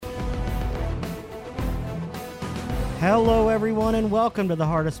Hello, everyone, and welcome to the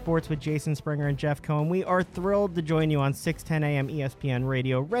Heart of Sports with Jason Springer and Jeff Cohen. We are thrilled to join you on 610 AM ESPN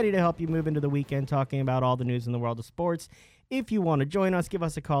Radio, ready to help you move into the weekend talking about all the news in the world of sports. If you want to join us, give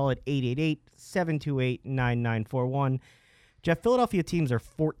us a call at 888-728-9941. Jeff, Philadelphia teams are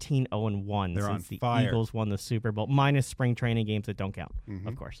 14-0-1 since the Eagles won the Super Bowl, minus spring training games that don't count,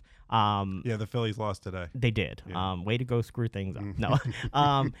 of course. The Phillies lost today. They did. Yeah. Way to go screw things up. No.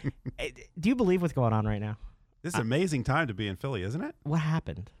 Do you believe what's going on right now? This is an amazing time to be in Philly, isn't it? What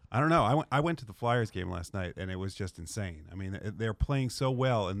happened? I don't know. I went to the Flyers game last night, and it was just insane. I mean, they're playing so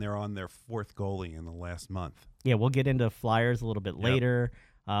well, and they're on their fourth goalie in the last month. Yeah, we'll get into Flyers a little bit later.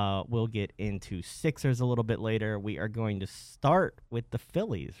 We'll get into Sixers a little bit later. We are going to start with the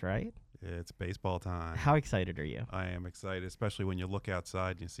Phillies, right? It's baseball time. How excited are you? I am excited, especially when you look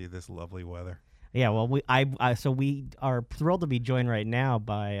outside and you see this lovely weather. Yeah, well, we are thrilled to be joined right now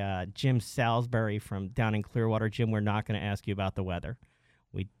by Jim Salisbury from down in Clearwater. Jim, we're not going to ask you about the weather.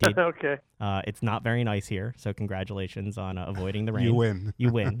 We did. Okay. It's not very nice here, so congratulations on avoiding the rain. You win.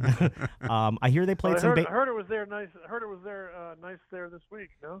 You win. I hear they played some. I heard it was there nice. I heard it was there nice there this week.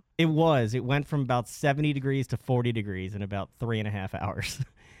 No. It was. It went from about 70 degrees to 40 degrees in about 3.5 hours.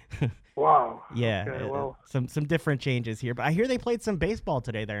 Wow. Yeah. Okay, well, some different changes here, but I hear they played some baseball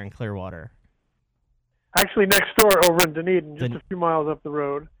today there in Clearwater. actually, next door over in Dunedin, just a few miles up the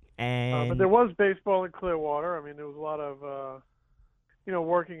road. And but there was baseball in Clearwater. I mean, there was a lot of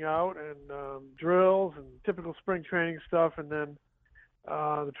working out and drills and typical spring training stuff, and then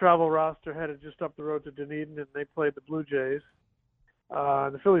the travel roster headed just up the road to Dunedin, and they played the Blue Jays.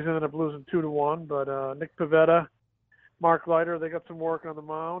 The Phillies ended up losing 2-1, but Nick Pivetta, Mark Leiter, they got some work on the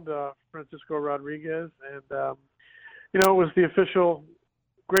mound. Francisco Rodriguez, and it was the official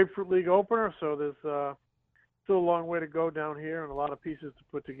Grapefruit League opener, so there's still a long way to go down here and a lot of pieces to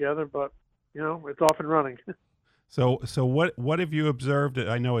put together, but it's off and running. So what have you observed?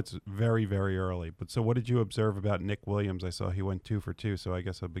 I know it's very, very early, but so what did you observe about Nick Williams? I saw he went 2 for 2, so I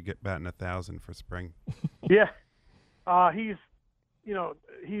guess I'll be batting 1,000 for spring. Yeah, he's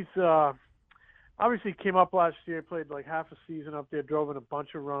obviously came up last year, played like half a season up there, drove in a bunch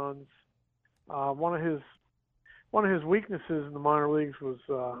of runs. One of his weaknesses in the minor leagues was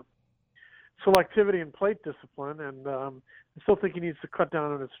selectivity and plate discipline, and I still think he needs to cut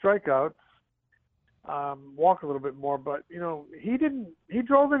down on his strikeouts. Walk a little bit more, but he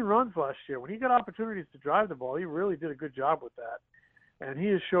drove in runs last year. When he got opportunities to drive the ball, he really did a good job with that. And he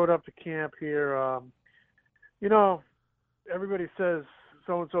has showed up to camp here. Everybody says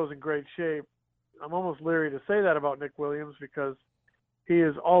so-and-so's in great shape. I'm almost leery to say that about Nick Williams because he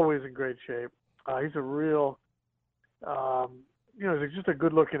is always in great shape. He's a real, he's just a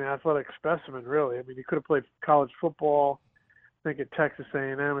good-looking athletic specimen, really. I mean, he could have played college football, I think at Texas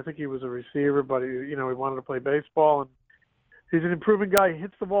A&M. I think he was a receiver, but he wanted to play baseball, and he's an improving guy. He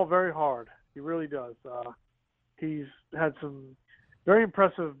hits the ball very hard. He really does. He's had some very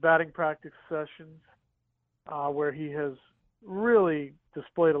impressive batting practice sessions where he has really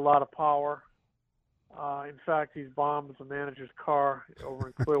displayed a lot of power. In fact, he's bombed the manager's car over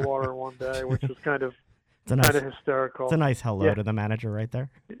in Clearwater one day, which was kind of hysterical. It's a nice hello to the manager right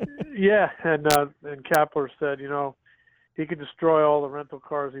there. Yeah, and Kapler said, he could destroy all the rental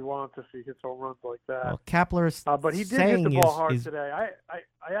cars he wants if he hits home runs like that. Well, Kapler's but he did hit the ball hard today. I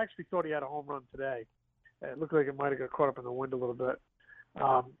actually thought he had a home run today. It looked like it might have got caught up in the wind a little bit.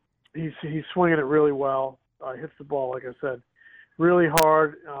 He's swinging it really well. Hits the ball, like I said, really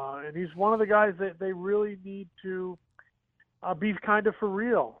hard. And he's one of the guys that they really need to be kind of for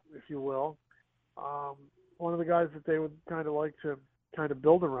real, if you will. One of the guys that they would kind of like to kind of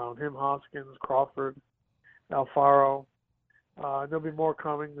build around, him, Hoskins, Crawford, Alfaro. There'll be more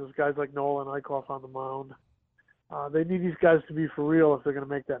coming. There's guys like Nolan Eichhoff on the mound. They need these guys to be for real if they're going to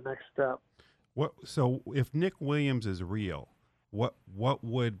make that next step. So if Nick Williams is real, what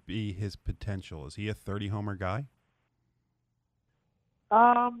would be his potential? Is he a 30-homer guy?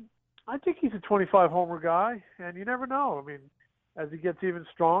 I think he's a 25-homer guy, and you never know. I mean, as he gets even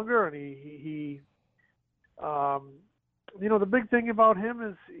stronger, and he the big thing about him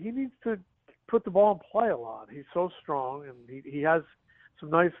is he needs to put the ball in play a lot. He's so strong, and he has some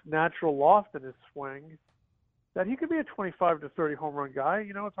nice natural loft in his swing that he could be a 25 to 30 home run guy.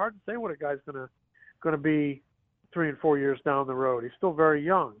 It's hard to say what a guy's going to be 3 and 4 years down the road. He's still very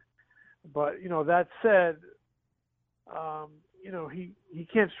young, but that said, he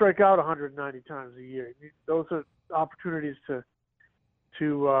can't strike out 190 times a year. Those are opportunities to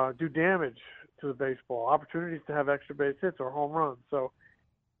do damage to the baseball, opportunities to have extra base hits or home runs. So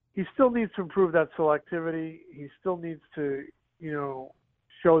he still needs to improve that selectivity. He still needs to,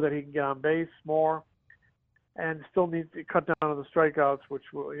 show that he can get on base more. and still need to cut down on the strikeouts, which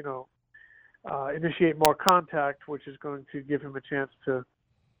will, initiate more contact, which is going to give him a chance to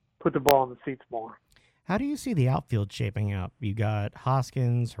put the ball in the seats more. How do you see the outfield shaping up? You got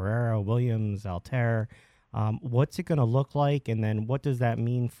Hoskins, Herrera, Williams, Altair. What's it going to look like, and then what does that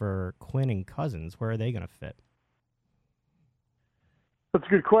mean for Quinn and Cousins? Where are they going to fit? That's a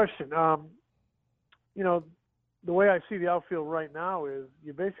good question. The way I see the outfield right now is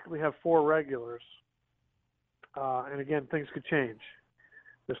you basically have four regulars. And again, things could change.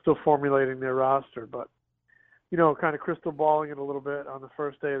 They're still formulating their roster, but, kind of crystal balling it a little bit on the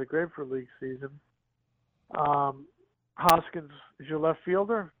first day of the Grapefruit League season. Hoskins is your left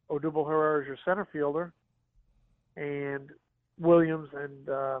fielder. Odubel Herrera is your center fielder. And Williams and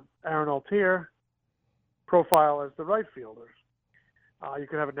Aaron Altair profile as the right fielders. You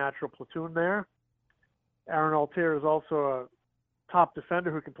could have a natural platoon there. Aaron Altair is also a top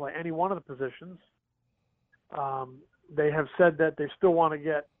defender who can play any one of the positions. They have said that they still want to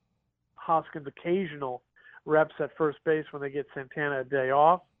get Hoskins occasional reps at first base when they get Santana a day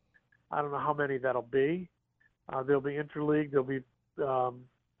off. I don't know how many that'll be. There'll be interleague.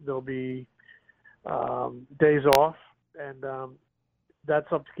 There'll be days off, and that's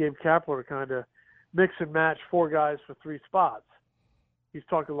up to Gabe Kapler to kind of mix and match four guys for three spots. He's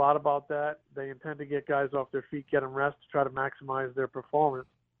talked a lot about that. They intend to get guys off their feet, get them rest to try to maximize their performance.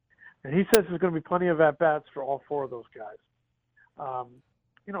 And he says there's going to be plenty of at-bats for all four of those guys.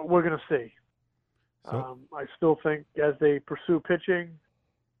 We're going to see. I still think as they pursue pitching,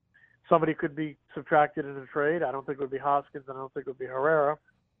 somebody could be subtracted in a trade. I don't think it would be Hoskins, and I don't think it would be Herrera.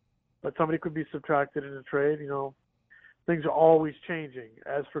 But somebody could be subtracted in a trade. Things are always changing.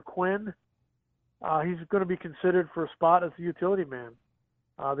 As for Quinn, he's going to be considered for a spot as a utility man.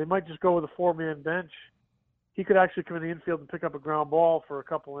 They might just go with a four-man bench. He could actually come in the infield and pick up a ground ball for a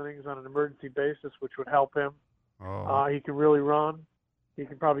couple innings on an emergency basis, which would help him. Oh. He can really run. He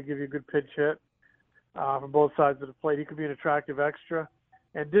can probably give you a good pitch hit from both sides of the plate. He could be an attractive extra.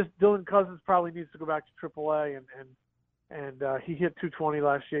 And Dylan Cousins probably needs to go back to AAA, and he hit 220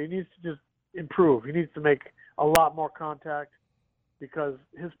 last year. He needs to just improve. He needs to make a lot more contact because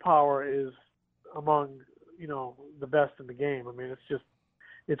his power is among, the best in the game. I mean,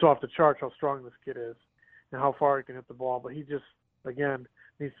 it's off the charts how strong this kid is and how far he can hit the ball. But he just, again,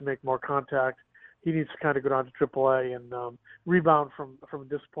 needs to make more contact. He needs to kind of go down to AAA and rebound from a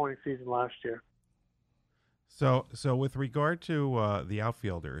disappointing season last year. So with regard to the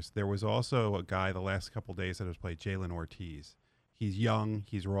outfielders, there was also a guy the last couple of days that has played, Jalen Ortiz. He's young.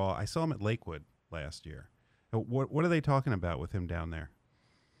 He's raw. I saw him at Lakewood last year. What are they talking about with him down there?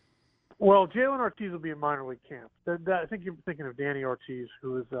 Well, Jalen Ortiz will be in minor league camp. I think you're thinking of Danny Ortiz, he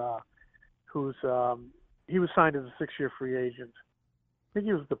was signed as a 6-year free agent. I think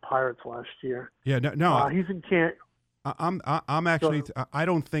he was with the Pirates last year. Yeah, no. He's in camp. I'm actually. I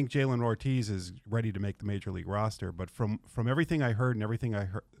don't think Jalen Ortiz is ready to make the major league roster. But from everything I heard and everything I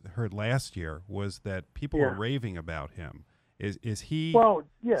heard last year was that people were raving about him. Is he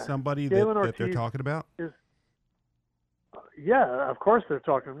somebody that they're talking about? Of course they're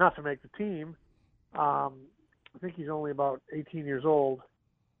talking. Not to make the team. I think he's only about 18 years old,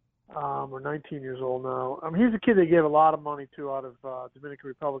 or 19 years old now. He's a kid they gave a lot of money to out of Dominican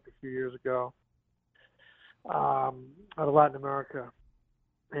Republic a few years ago. Out of Latin America,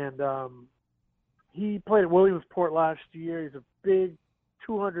 and he played at Williamsport last year. He's a big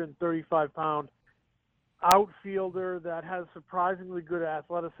 235-pound outfielder that has surprisingly good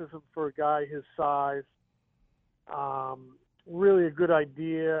athleticism for a guy his size. Really a good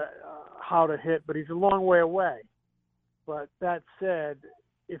idea how to hit, but he's a long way away. But that said,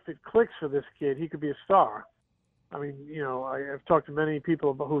 if it clicks for this kid, he could be a star. I mean, I've talked to many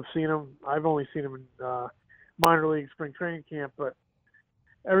people who've seen him. I've only seen him in minor league spring training camp, but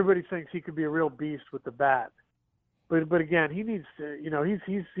everybody thinks he could be a real beast with the bat. But again, he needs to,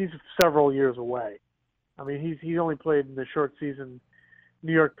 he's several years away. I mean, he's only played in the short season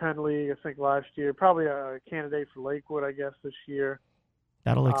New York Penn League, I think, last year. Probably a candidate for Lakewood, I guess, this year.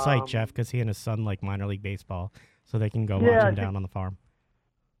 That'll excite Jeff because he and his son like minor league baseball, so they can go watch him down on the farm.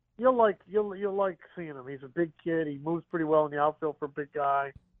 You'll like seeing him. He's a big kid. He moves pretty well in the outfield for a big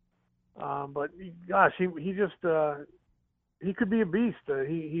guy. But gosh, he just he could be a beast.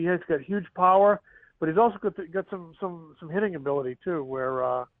 He has got huge power, but he's also got some hitting ability too,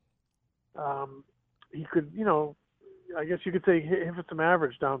 where he could, I guess you could say hit for some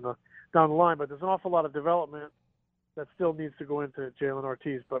average down the line. But there's an awful lot of development that still needs to go into Jalen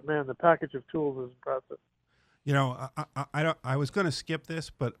Ortiz. But man, the package of tools is impressive. I was going to skip this,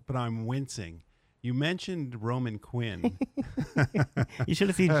 but I'm wincing You mentioned Roman Quinn. You should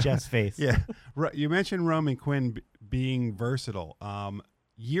have seen Jeff's face. Yeah, you mentioned Roman Quinn being versatile.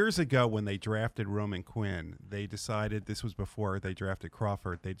 Years ago, when they drafted Roman Quinn, they decided, this was before they drafted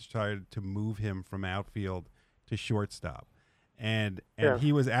Crawford, they decided to move him from outfield to shortstop. And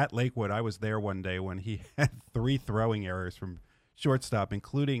he was at Lakewood. I was there one day when he had 3 throwing errors from shortstop,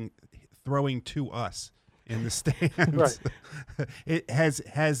 including throwing to us in the stands. Right. It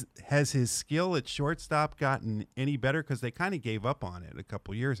has his skill at shortstop gotten any better? Because they kind of gave up on it a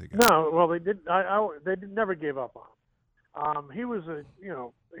couple years ago. No, well they did. Never gave up on him. He was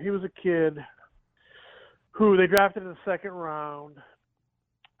a kid who they drafted in the second round.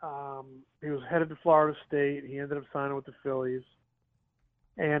 He was headed to Florida State. He ended up signing with the Phillies.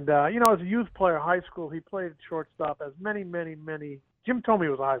 And as a youth player, high school, he played shortstop as many. Jim told me he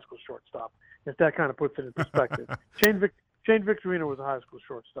was a high school shortstop, if that kind of puts it in perspective. Shane Victorino was a high school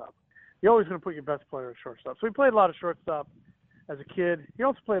shortstop. You're always going to put your best player at shortstop. So he played a lot of shortstop as a kid. He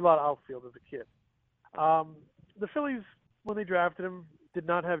also played a lot of outfield as a kid. The Phillies, when they drafted him, did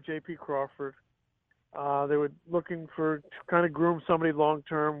not have J.P. Crawford. They were looking to kind of groom somebody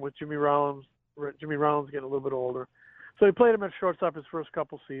long-term with Jimmy Rollins. Jimmy Rollins getting a little bit older. So he played him at shortstop his first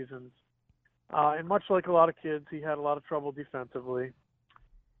couple seasons. And much like a lot of kids, he had a lot of trouble defensively.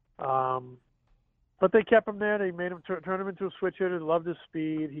 But they kept him there. They made him turn him into a switch hitter. They loved his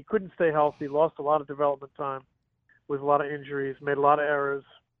speed. He couldn't stay healthy. Lost a lot of development time with a lot of injuries. Made a lot of errors,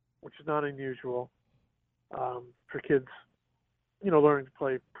 which is not unusual for kids, learning to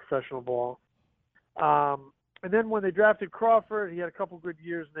play professional ball. And then when they drafted Crawford, he had a couple good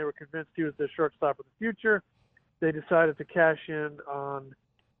years, and they were convinced he was their shortstop of the future. They decided to cash in on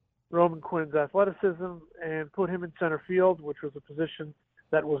Roman Quinn's athleticism and put him in center field, which was a position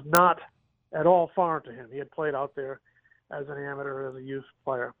that was not at all foreign to him. He had played out there as an amateur, as a youth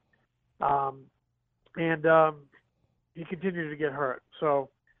player. And he continued to get hurt. So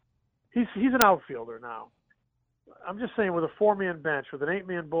he's an outfielder now. I'm just saying, with a 4-man bench, with an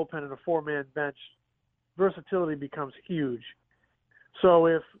 8-man bullpen and a 4-man bench, versatility becomes huge. So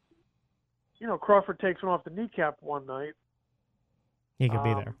if Crawford takes one off the kneecap one night, he could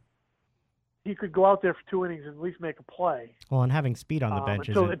be there. He could go out there for 2 innings and at least make a play. Well, and having speed on the bench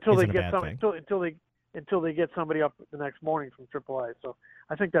until they get somebody up the next morning from AAA. So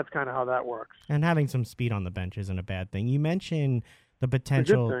I think that's kind of how that works. And having some speed on the bench isn't a bad thing. You mentioned the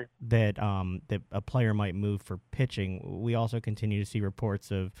potential that a player might move for pitching. We also continue to see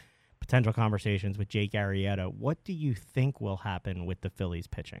reports of potential conversations with Jake Arrieta. What do you think will happen with the Phillies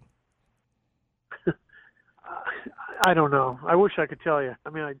pitching? I don't know. I wish I could tell you. I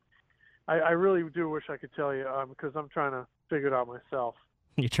mean, I really do wish I could tell you because I'm trying to figure it out myself.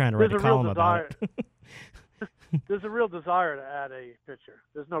 You're trying to write a column about it. There's a real desire to add a pitcher.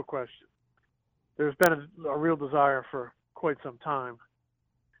 There's no question. There's been a real desire for quite some time.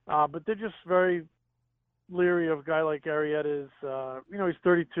 But they're just very leery of a guy like Arrieta. He's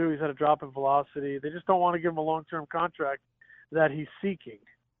 32. He's had a drop in velocity. They just don't want to give him a long-term contract that he's seeking.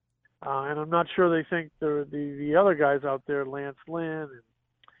 And I'm not sure they think the other guys out there, Lance Lynn and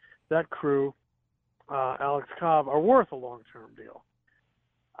that crew, Alex Cobb, are worth a long-term deal.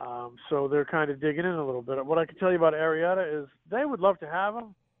 So they're kind of digging in a little bit. What I can tell you about Arrieta is they would love to have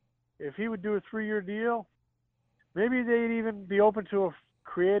him. If he would do a 3-year deal, maybe they'd even be open to a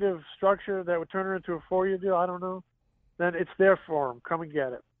creative structure that would turn it into a 4-year deal. I don't know. Then it's there for him. Come and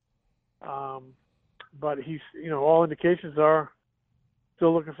get it. But he's, all indications are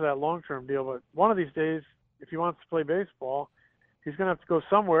still looking for that long-term deal. But one of these days, if he wants to play baseball, he's going to have to go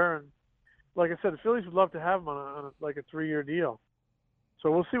somewhere. And like I said, the Phillies would love to have him on a 3-year deal. So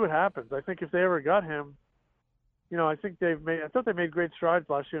we'll see what happens. I think if they ever got him, I think I thought they made great strides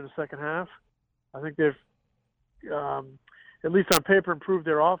last year in the second half. I think they've, at least on paper, improved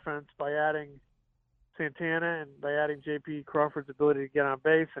their offense by adding Santana and by adding J.P. Crawford's ability to get on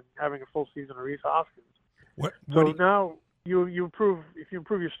base and having a full season of Reese Hoskins. Now you improve. If you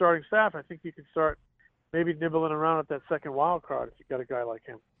improve your starting staff, I think you can start maybe nibbling around at that second wild card if you got a guy like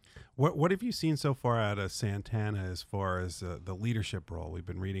him. What have you seen so far out of Santana as far as the leadership role? We've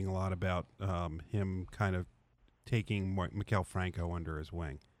been reading a lot about him kind of taking Maikel Franco under his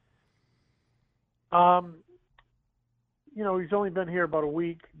wing. He's only been here about a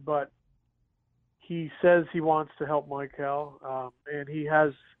week, but he says he wants to help Maikel, and he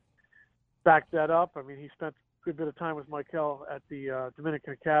has backed that up. I mean, he spent a good bit of time with Maikel at the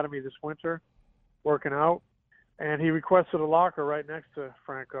Dominican Academy this winter, working out, and he requested a locker right next to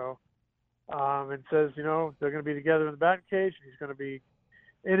Franco, and says, they're going to be together in the batting cage, and he's going to be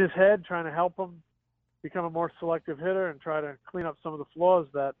in his head trying to help him become a more selective hitter and try to clean up some of the flaws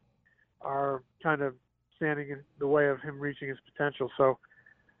that are kind of standing in the way of him reaching his potential. So,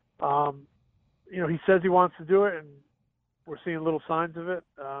 he says he wants to do it, and we're seeing little signs of it.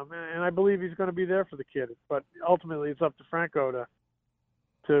 And I believe he's going to be there for the kid. But ultimately, it's up to Franco to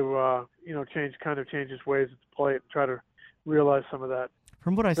change his ways to play it and try to realize some of that.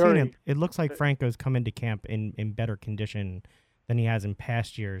 From what I've seen, it looks like Franco's come into camp in better condition than he has in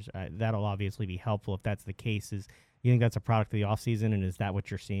past years. That'll obviously be helpful if that's the case. You think that's a product of the offseason, and is that what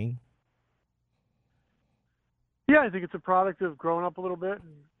you're seeing? Yeah, I think it's a product of growing up a little bit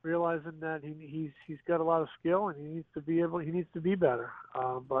and realizing that he's got a lot of skill and he needs to be better.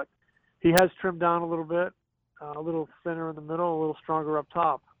 But he has trimmed down a little bit, a little thinner in the middle, a little stronger up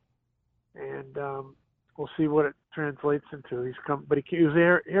top, and we'll see what it translates into. He was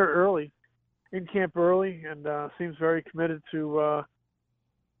here early, in camp early, and seems very committed to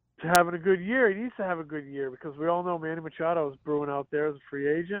having a good year. He needs to have a good year because we all know Manny Machado is brewing out there as a free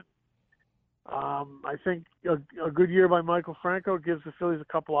agent. I think a good year by Michael Franco gives the Phillies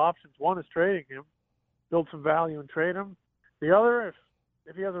a couple options. One is trading him, build some value and trade him. The other,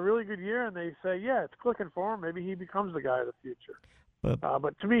 if he has a really good year and they say, yeah, it's clicking for him, maybe he becomes the guy of the future.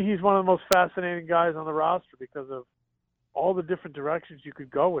 But to me, he's one of the most fascinating guys on the roster because of all the different directions you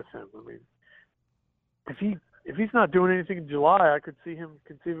could go with him. I mean, if he's not doing anything in July, I could see him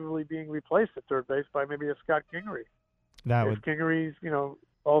conceivably being replaced at third base by maybe a Scott Kingery. Kingery's,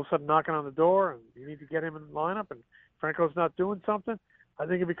 all of a sudden knocking on the door and you need to get him in the lineup and Franco's not doing something, I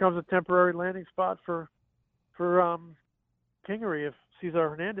think it becomes a temporary landing spot for Kingery if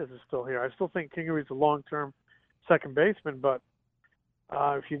Cesar Hernandez is still here. I still think Kingery's a long-term second baseman, but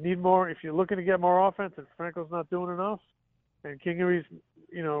if you're looking to get more offense and Franco's not doing enough and Kingery's,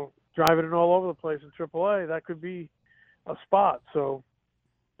 driving it all over the place in AAA, that could be a spot. So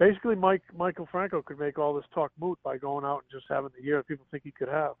basically, Michael Franco could make all this talk moot by going out and just having the year that people think he could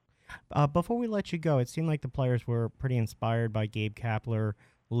have. Before we let you go, it seemed like the players were pretty inspired by Gabe Kapler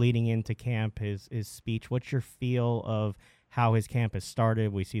leading into camp, his speech. What's your feel of how his camp has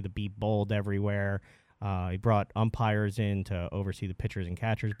started? We see the Be Bold everywhere. He brought umpires in to oversee the pitchers and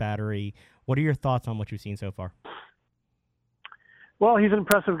catchers battery. What are your thoughts on what you've seen so far? Well, he's an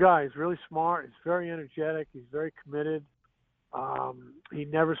impressive guy. He's really smart. He's very energetic. He's very committed. He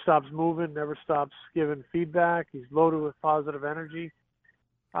never stops moving, never stops giving feedback. He's loaded with positive energy.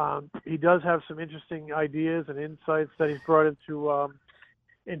 He does have some interesting ideas and insights that he's brought into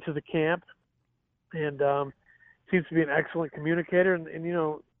the camp, and seems to be an excellent communicator. And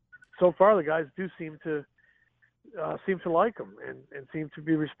so far the guys do seem to like him and seem to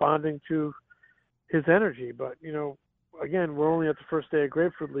be responding to his energy. But again, we're only at the first day of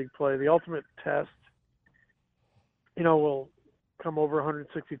Grapefruit League play. The ultimate test, will come over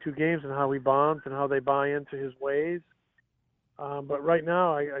 162 games and how he bonds and how they buy into his ways. But right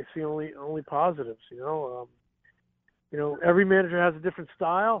now, I see only positives. Every manager has a different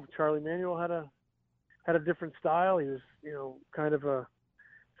style. Charlie Manuel had a different style. He was, kind of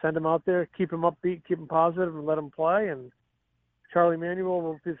send him out there, keep him upbeat, keep him positive, and let him play. And Charlie Manuel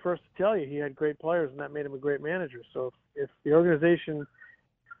will be the first to tell you he had great players, and that made him a great manager. So if the organization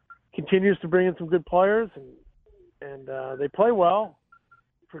continues to bring in some good players and they play well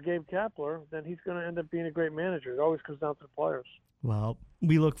for Gabe Kapler, then he's going to end up being a great manager. It always comes down to the players. Well,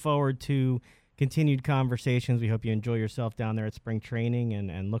 we look forward to continued conversations. We hope you enjoy yourself down there at spring training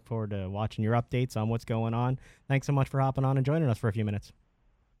and look forward to watching your updates on what's going on. Thanks so much for hopping on and joining us for a few minutes.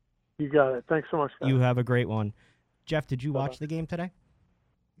 You got it. Thanks so much, guys. You have a great one. Jeff, did you watch the game today?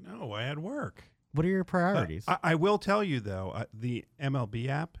 No, I had work. What are your priorities? I will tell you, though, the MLB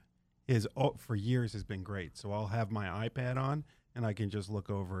app for years has been great. So I'll have my iPad on, and I can just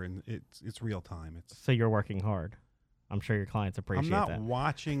look over, and it's real time. So you're working hard. I'm sure your clients appreciate that. I'm not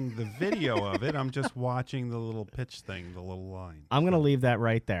watching the video of it. I'm just watching the little pitch thing, the little line. I'm going to leave that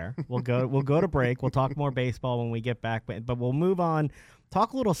right there. We'll go to break. We'll talk more baseball when we get back, but we'll move on.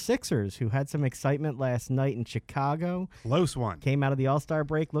 Talk a little Sixers, who had some excitement last night in Chicago. Close one. Came out of the All-Star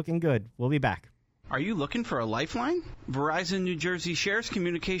break looking good. We'll be back. Are you looking for a lifeline? Verizon New Jersey Shares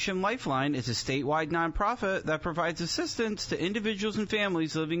Communication Lifeline is a statewide nonprofit that provides assistance to individuals and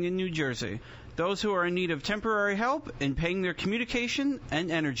families living in New Jersey, those who are in need of temporary help in paying their communication and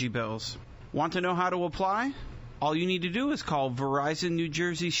energy bills. Want to know how to apply? All you need to do is call Verizon New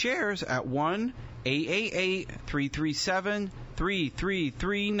Jersey Shares at 1-888-337-3737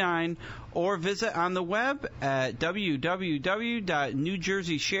 888-866-3339 or visit on the web at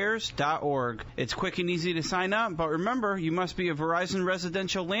www.newjerseyshares.org. It's quick and easy to sign up, but remember, you must be a Verizon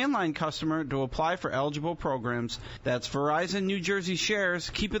residential landline customer to apply for eligible programs. That's Verizon New Jersey Shares,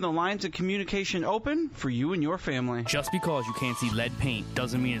 keeping the lines of communication open for you and your family. Just because you can't see lead paint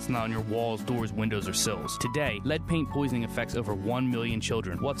doesn't mean it's not on your walls, doors, windows, or sills. Today, lead paint poisoning affects over 1 million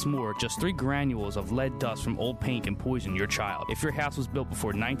children. What's more, just 3 granules of lead dust from old paint can poison your child. If your house was built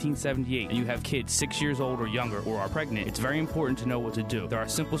before 1978 and you have kids 6 years old or younger or are pregnant, it's very important to know what to do. There are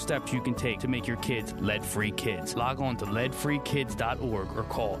simple steps you can take to make your kids lead-free kids. Log on to leadfreekids.org or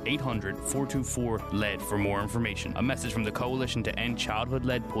call 800-424-LEAD for more information. A message from the Coalition to End Childhood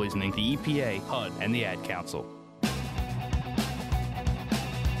Lead Poisoning, the EPA, HUD, and the Ad Council.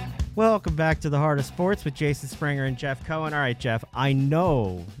 Welcome back to the Heart of Sports with Jason Springer and Jeff Cohen. All right, Jeff, I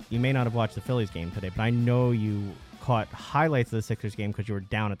know you may not have watched the Phillies game today, but I know you caught highlights of the Sixers game because you were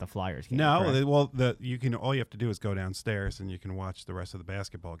down at the Flyers game. No, correct? well, all you have to do is go downstairs and you can watch the rest of the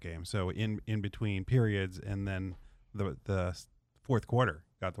basketball game. So in between periods and then the fourth quarter,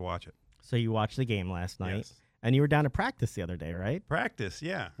 got to watch it. So you watched the game last night, Yes. and you were down to practice the other day, right? Practice,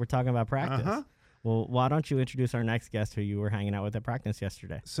 yeah. We're talking about practice. Uh-huh. Well, why don't you introduce our next guest who you were hanging out with at practice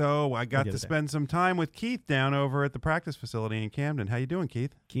yesterday? So I got to spend some time with Keith down over at the practice facility in Camden. How you doing,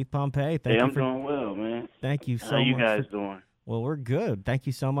 Keith? Keith Pompey. I'm doing well, man. Thank you so much. How you guys doing? Well, we're good. Thank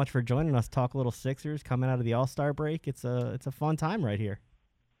you so much for joining us. Talk a little Sixers coming out of the All-Star break. It's a fun time right here.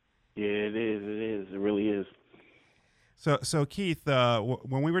 Yeah, it is. It is. It really is. So Keith,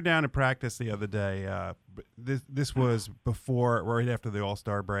 when we were down at practice the other day, this was right after the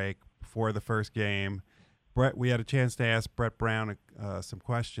All-Star break, before the first game. Brett, we had a chance to ask Brett Brown some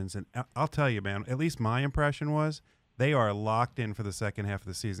questions, and I'll tell you, man, at least my impression was they are locked in for the second half of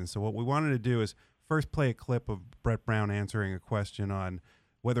the season. So what we wanted to do is first play a clip of Brett Brown answering a question on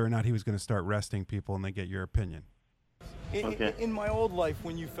whether or not he was going to start resting people, and then get your opinion. In my old life,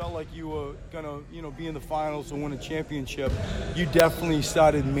 when you felt like you were gonna, be in the finals or win a championship, you definitely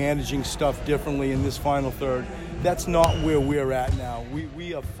started managing stuff differently in this final third. That's not where we're at now.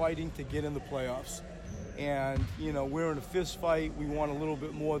 We are fighting to get in the playoffs, and we're in a fist fight. We want a little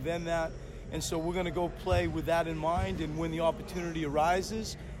bit more than that, and so we're gonna go play with that in mind. And when the opportunity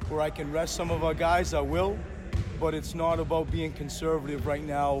arises, where I can rest some of our guys, I will. But it's not about being conservative right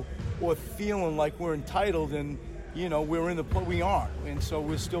now or feeling like we're entitled and. We're in we aren't, and so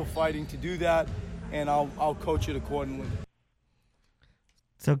we're still fighting to do that, and I'll coach it accordingly.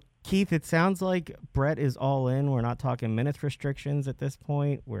 So, Keith, it sounds like Brett is all in. We're not talking minutes restrictions at this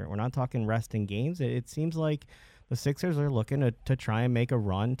point. We're not talking resting games. It seems like the Sixers are looking to try and make a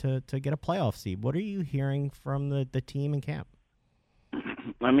run to get a playoff seed. What are you hearing from the team in camp?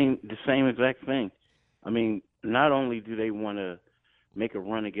 I mean, the same exact thing. I mean, not only do they want to make a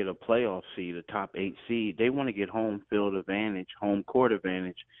run to get a playoff seed, a top 8 seed, they want to get home field advantage, home court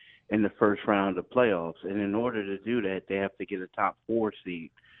advantage in the first round of playoffs. And in order to do that, they have to get a top 4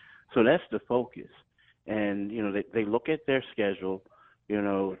 seed. So that's the focus. And, they look at their schedule.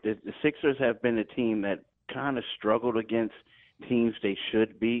 The Sixers have been a team that kind of struggled against teams they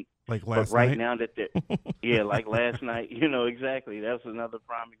should beat. Like last but right night? now that they're, like last night, exactly. That's another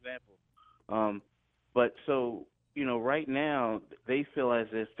prime example. But so, right now they feel as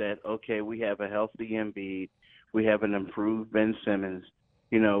if that, okay, we have a healthy Embiid, we have an improved Ben Simmons,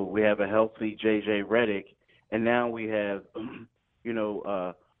 we have a healthy J.J. Redick, and now we have,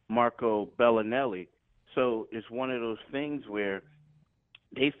 Marco Bellinelli. So it's one of those things where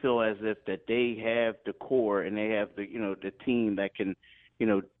they feel as if that they have the core and they have the team that can,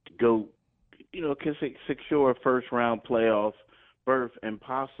 go, can secure a first round playoff berth and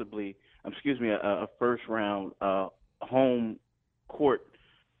possibly, a first round home court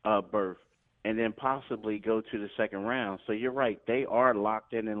berth, and then possibly go to the second round. So you're right, they are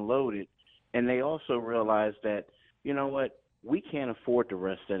locked in and loaded, and they also realize that, we can't afford to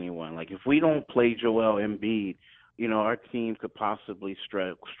rest anyone. Like, if we don't play Joel Embiid, our team could possibly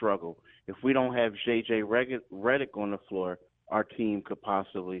struggle. If we don't have J.J. Redick on the floor, our team could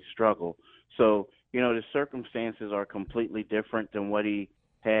possibly struggle. So, the circumstances are completely different than what he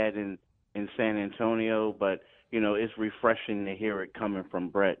had in San Antonio, but, it's refreshing to hear it coming from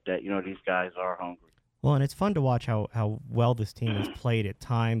Brett that, these guys are hungry. Well, and it's fun to watch how well this team has played at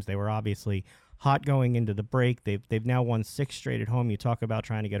times. They were obviously hot going into the break. They've now won 6 straight at home. You talk about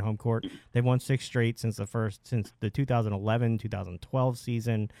trying to get home court. They've won 6 straight since the 2011-2012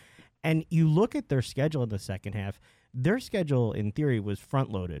 season. And you look at their schedule in the second half, their schedule in theory was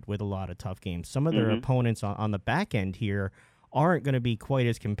front-loaded with a lot of tough games. Some of their opponents on the back end here aren't going to be quite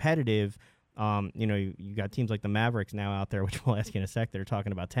as competitive You got teams like the Mavericks now out there, which we'll ask you in a sec, that are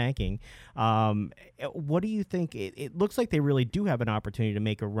talking about tanking. What do you think? It looks like they really do have an opportunity to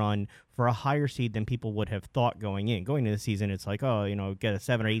make a run for a higher seed than people would have thought going in. Going into the season, it's like, get a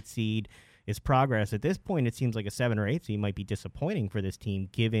 7 or 8 seed is progress. At this point, it seems like a 7 or 8 seed might be disappointing for this team,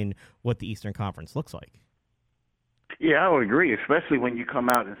 given what the Eastern Conference looks like. Yeah, I would agree, especially when you come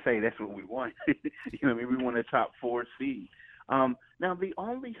out and say that's what we want. We want a top 4 seed. Now, the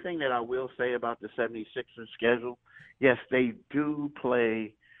only thing that I will say about the 76ers schedule, yes, they do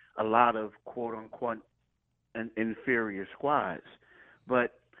play a lot of quote-unquote inferior squads.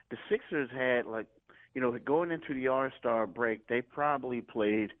 But the Sixers had, going into the All-Star break, they probably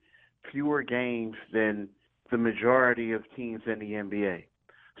played fewer games than the majority of teams in the NBA.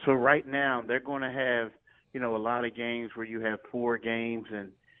 So right now they're going to have, a lot of games where you have 4 games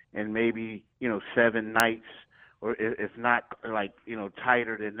and maybe, 7 nights, or if not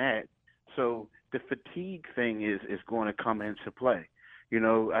tighter than that. So the fatigue thing is going to come into play. I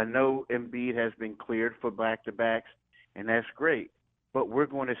know Embiid has been cleared for back-to-backs, and that's great. But we're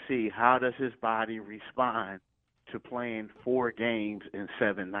going to see how does his body respond to playing 4 games in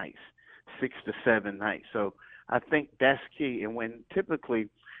 7 nights, 6 to 7 nights. So I think that's key. And when typically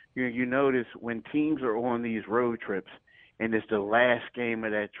you notice when teams are on these road trips and it's the last game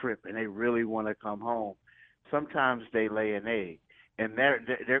of that trip and they really want to come home, sometimes they lay an egg. And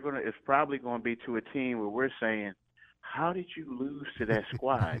it's probably going to be to a team where we're saying, how did you lose to that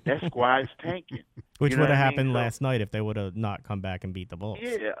squad? That squad's tanking. Which would have happened last night if they would have not come back and beat the Bulls.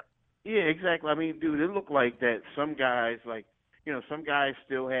 Yeah, exactly. I mean, dude, it looked like that some guys, some guys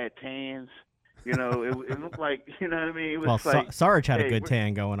still had tans. It looked like, it was Sarge had a good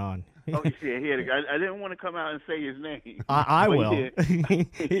tan going on. Oh, yeah, he had a guy. I didn't want to come out and say his name. I will.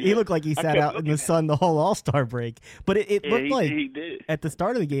 He looked like he sat out in the sun the whole All-Star break. But it looked like he did. At the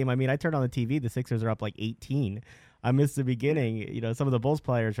start of the game, I turned on the TV, the Sixers are up 18. I missed the beginning. Some of the Bulls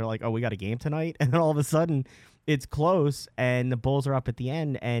players are like, oh, we got a game tonight? And then all of a sudden it's close and the Bulls are up at the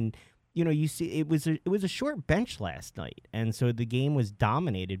end. And, you see it was a short bench last night. And so the game was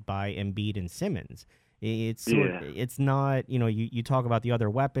dominated by Embiid and Simmons. It's not, you talk about the other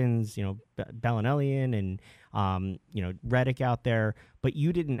weapons, Bellinelli and, Redick out there, but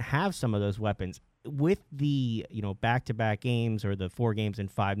you didn't have some of those weapons. With the, back-to-back games or the 4 games in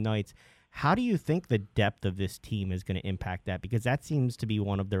 5 nights, how do you think the depth of this team is going to impact that? Because that seems to be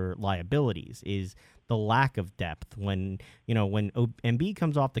one of their liabilities, is the lack of depth. When Embiid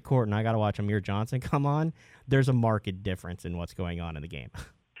comes off the court and I got to watch Amir Johnson come on, there's a marked difference in what's going on in the game.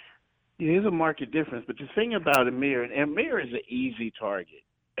 Yeah, there's a marked difference. But the thing about Amir is an easy target.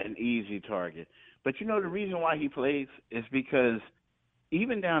 But the reason why he plays is because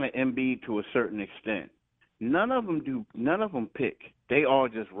even down at Embiid to a certain extent, none of them pick. They all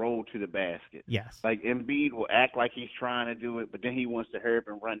just roll to the basket. Yes. Like Embiid will act like he's trying to do it, but then he wants to hurry up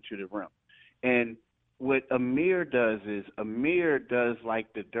and run to the rim. And what Amir does is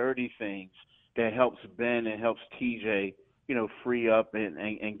like the dirty things that helps Ben and helps TJ, free up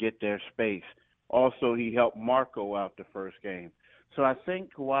and get their space. Also, he helped Marco out the first game. So I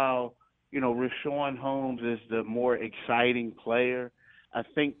think while, Richaun Holmes is the more exciting player, I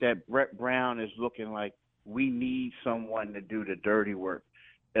think that Brett Brown is looking like we need someone to do the dirty work,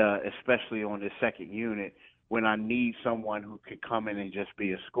 especially on the second unit, when I need someone who could come in and just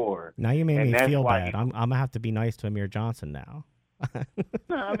be a scorer. Now you made me feel bad. I'm going to have to be nice to Amir Johnson now.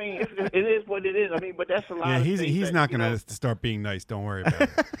 No, it is what it is. But that's a lot of things. He's not going to start being nice. Don't worry about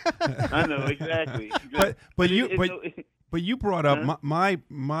it. I know, exactly. But you brought up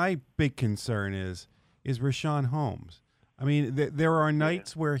my big concern is Richaun Holmes. There are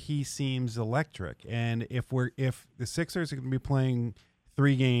nights where he seems electric, and if the Sixers are going to be playing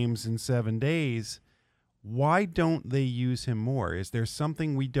 3 games in 7 days, why don't they use him more? Is there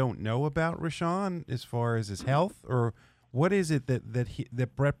something we don't know about Richaun as far as his health, or what is it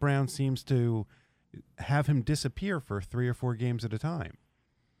that Brett Brown seems to have him disappear for 3 or 4 games at a time?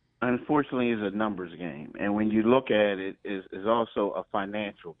 Unfortunately, it's a numbers game, and when you look at it, is also a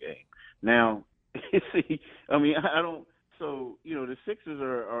financial game. Now, see, I don't. So, the Sixers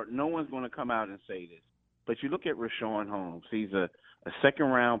are no one's going to come out and say this. But you look at Richaun Holmes. He's a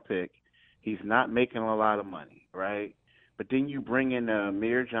second-round pick. He's not making a lot of money, right? But then you bring in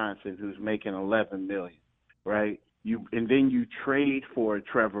Amir Johnson, who's making $11 million, right? And then you trade for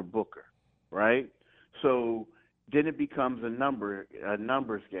Trevor Booker, right? So then it becomes a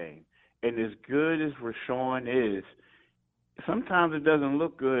numbers game. And as good as Richaun is, sometimes it doesn't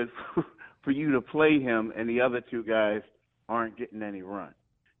look good for you to play him and the other 2 guys aren't getting any run,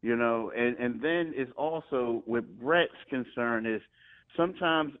 and then it's also what Brett's concern is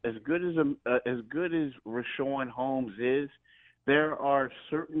sometimes as good as Rashawn Holmes is, there are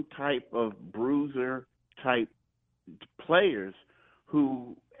certain type of bruiser type players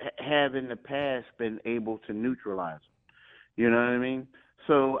who have in the past been able to neutralize him. You know what I mean?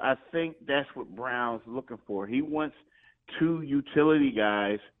 So I think that's what Brown's looking for. He wants two utility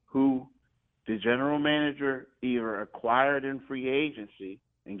guys who the general manager either acquired in free agency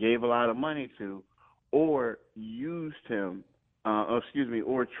and gave a lot of money to, or used him,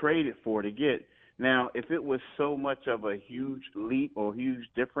 or traded for to get. Now, if it was so much of a huge leap or huge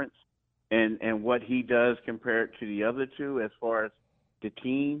difference in what he does compared to the other two as far as the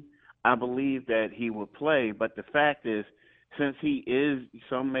team, I believe that he would play. But the fact is, since he is,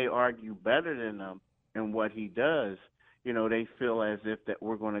 some may argue, better than them in what he does, they feel as if that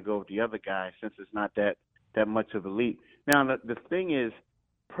we're going to go with the other guy since it's not that much of a leap. Now, the thing is,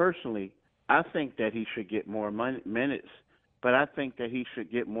 personally, I think that he should get more minutes, but I think that he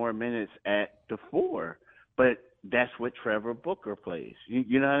should get more minutes at the 4. But that's what Trevor Booker plays.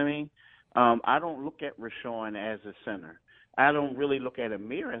 You know what I mean? I don't look at Rashawn as a center. I don't really look at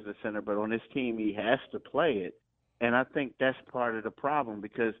Amir as a center, but on this team he has to play it. And I think that's part of the problem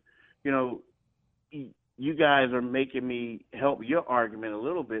because, you guys are making me help your argument a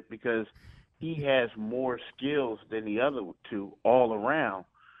little bit because he has more skills than the other two all around.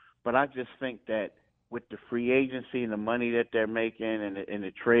 But I just think that with the free agency and the money that they're making and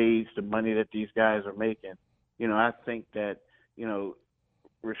the trades, the money that these guys are making, I think that,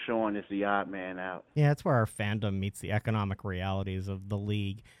 Rashawn is the odd man out. Yeah, that's where our fandom meets the economic realities of the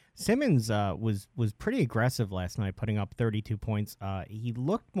league. Simmons was pretty aggressive last night, putting up 32 points. He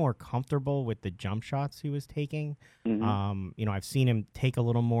looked more comfortable with the jump shots he was taking. Mm-hmm. I've seen him take a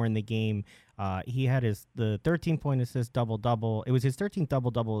little more in the game. He had the 13-point assist double-double. It was his 13th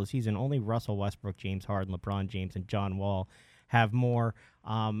double-double of the season. Only Russell Westbrook, James Harden, LeBron James, and John Wall have more.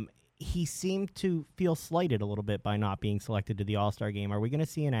 He seemed to feel slighted a little bit by not being selected to the All-Star game. Are we going to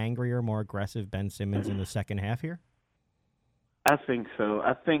see an angrier, more aggressive Ben Simmons in the second half here? I think so.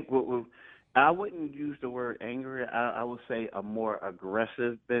 I think I wouldn't use the word angry. I would say a more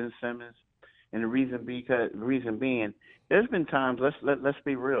aggressive Ben Simmons, and the reason being, there's been times. Let's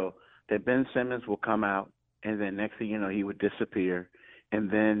be real, that Ben Simmons will come out, and then next thing you know, he would disappear,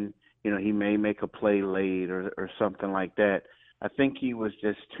 and then he may make a play late or something like that. I think he was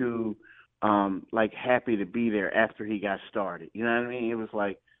just too happy to be there after he got started. You know what I mean? It was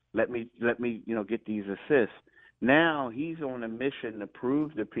like let me get these assists. Now he's on a mission to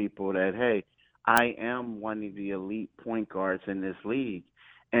prove to people that, hey, I am one of the elite point guards in this league.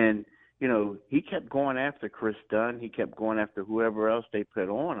 And, he kept going after Chris Dunn. He kept going after whoever else they put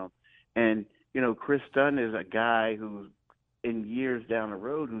on him. And, Chris Dunn is a guy who's in years down the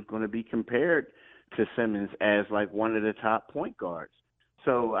road who's going to be compared to Simmons as like one of the top point guards.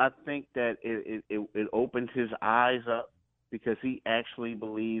 So I think that it opened his eyes up because he actually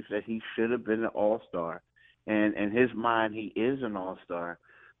believes that he should have been an all-star. And in his mind, he is an all-star.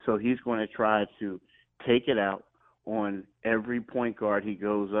 So he's going to try to take it out on every point guard he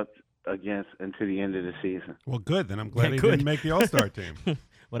goes up against until the end of the season. Well, good. Then I'm glad he didn't make the all-star team.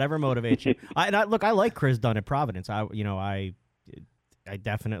 Whatever motivates you. I like Chris Dunn at Providence. I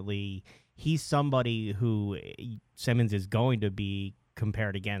definitely – he's somebody who Simmons is going to be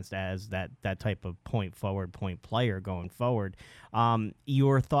compared against as that type of point forward, point player going forward.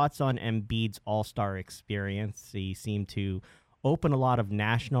 Your thoughts on Embiid's all-star experience? He seemed to open a lot of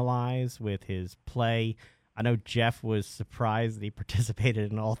national eyes with his play. I know Jeff was surprised that he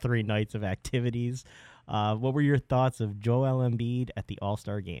participated in all 3 nights of activities. What were your thoughts of Joel Embiid at the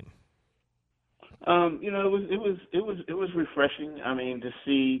All-Star game? It was refreshing. I mean, to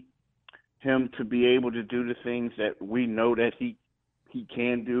see him to be able to do the things that we know that he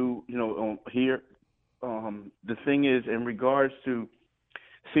can do, here. The thing is, in regards to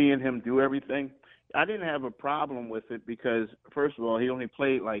seeing him do everything, I didn't have a problem with it because, first of all, he only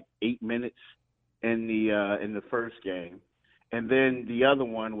played like 8 minutes in the first game, and then the other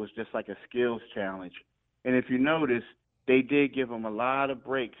one was just like a skills challenge. And if you notice, they did give him a lot of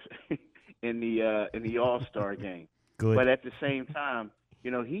breaks in the All-Star game. Good. But at the same time,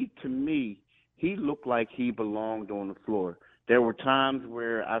 he looked like he belonged on the floor. There were times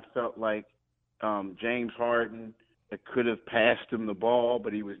where I felt like James Harden could have passed him the ball,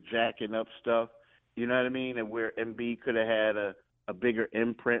 but he was jacking up stuff. You know what I mean? And where Embiid could have had a bigger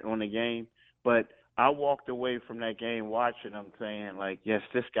imprint on the game. But I walked away from that game watching him saying, like, yes,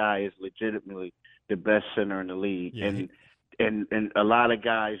 this guy is legitimately the best center in the league. Yeah. And a lot of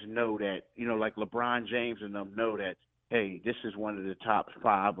guys know that, like LeBron James and them know that, hey, this is one of the top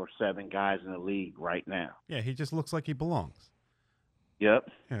 5 or 7 guys in the league right now. Yeah, he just looks like he belongs. Yep.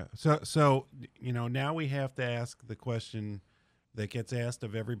 Yeah. So now we have to ask the question that gets asked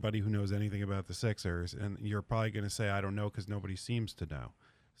of everybody who knows anything about the Sixers, and you're probably going to say, I don't know, because nobody seems to know.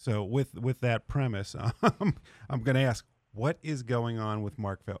 So with that premise, I'm going to ask, what is going on with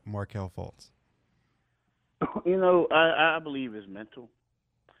Markelle Fultz? I believe it's mental,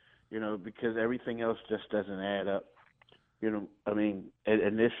 because everything else just doesn't add up.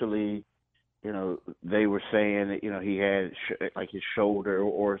 Initially, they were saying that, he had like his shoulder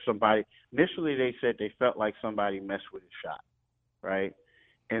or somebody. Initially, they said they felt like somebody messed with his shot, right?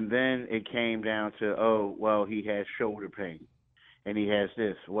 And then it came down to, he has shoulder pain and he has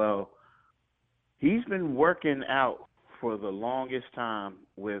this. Well, he's been working out for the longest time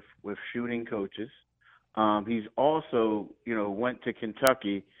with shooting coaches. He's also, went to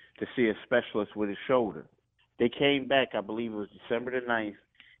Kentucky to see a specialist with his shoulder. They came back, I believe it was December the 9th,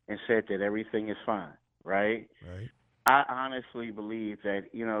 and said that everything is fine, right? Right. I honestly believe that,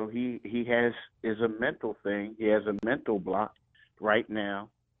 he is a mental thing. He has a mental block right now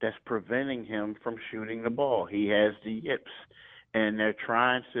that's preventing him from shooting the ball. He has the yips, and they're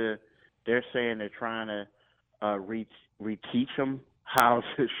saying they're trying to reteach him how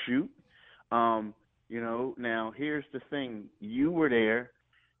to shoot. Now here's the thing. You were there.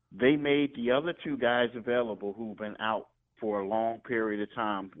 They made the other two guys available who've been out for a long period of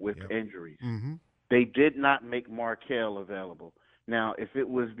time with injuries. Mm-hmm. They did not make Markelle available. Now, if it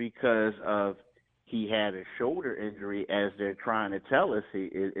was because of he had a shoulder injury, as they're trying to tell us,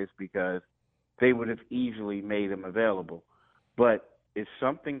 it's because they would have easily made him available. But it's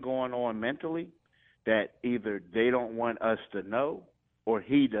something going on mentally that either they don't want us to know or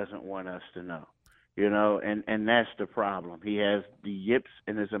he doesn't want us to know, and that's the problem. He has the yips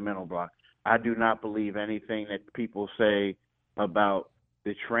and there's a mental block. I do not believe anything that people say about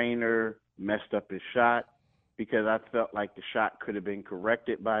the trainer messed up his shot, because I felt like the shot could have been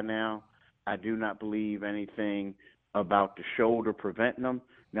corrected by now. I do not believe anything about the shoulder preventing him.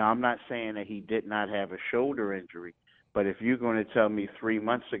 Now, I'm not saying that he did not have a shoulder injury, but if you're going to tell me 3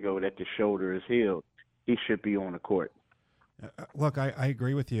 months ago that the shoulder is healed, he should be on the court. Look, I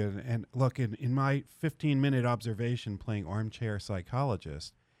agree with you. And look, in my 15-minute observation playing armchair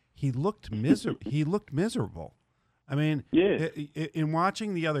psychologist, he looked miserable. I mean, yeah. In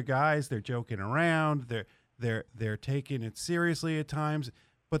watching the other guys, they're joking around, they're taking it seriously at times,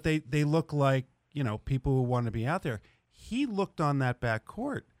 but they look like, people who want to be out there. He looked on that back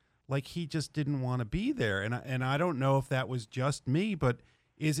court like he just didn't want to be there. And I don't know if that was just me, but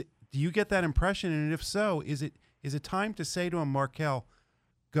do you get that impression? And if so, is it time to say to him, Markelle,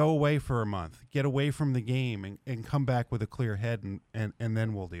 go away for a month, get away from the game, and come back with a clear head, and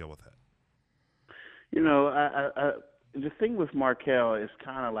then we'll deal with it? The thing with Markelle is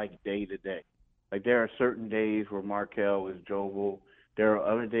kind of like day to day. Like, there are certain days where Markelle is jovial. There are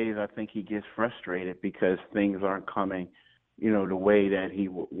other days I think he gets frustrated because things aren't coming, the way that he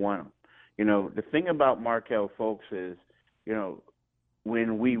would want them. The thing about Markelle, folks, is,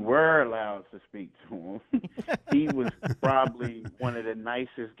 when we were allowed to speak to him, he was probably one of the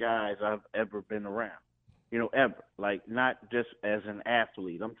nicest guys I've ever been around, ever. Like, not just as an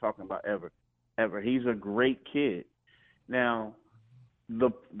athlete. I'm talking about ever. He's a great kid. Now,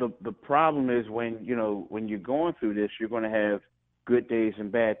 the problem is when you're going through this, you're going to have good days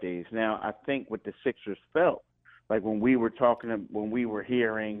and bad days. Now, I think what the Sixers felt, like when we were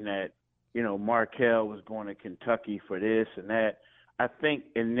hearing that, Markelle was going to Kentucky for this and that, I think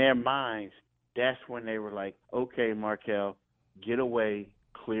in their minds, that's when they were like, okay, Markelle, get away,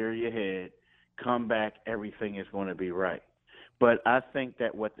 clear your head, come back, everything is going to be right. But I think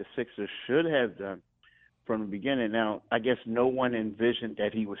that what the Sixers should have done from the beginning, now, I guess no one envisioned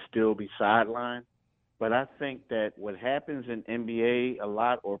that he would still be sidelined, but I think that what happens in NBA a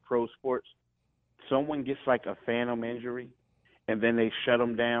lot, or pro sports, someone gets like a phantom injury, and then they shut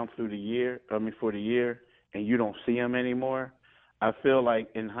them down for the year, and you don't see them anymore. I feel like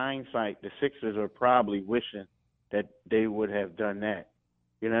in hindsight, the Sixers are probably wishing that they would have done that.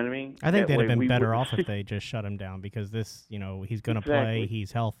 You know what I mean? I think they'd have been better off if they just shut him down, because this, he's going to play.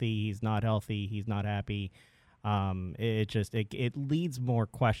 He's healthy. He's not healthy. He's not happy. It leads more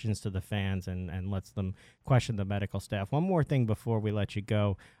questions to the fans and lets them question the medical staff. One more thing before we let you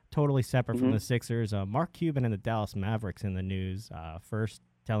go, totally separate from the Sixers. Mark Cuban and the Dallas Mavericks in the news. First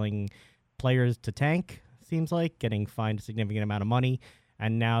telling players to tank, seems like, getting fined a significant amount of money,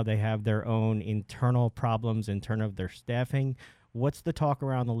 and now they have their own internal problems in terms of their staffing. What's the talk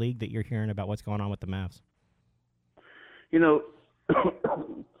around the league that you're hearing about what's going on with the Mavs? I'm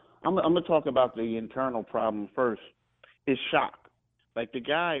going to talk about the internal problem first. It's shock. Like the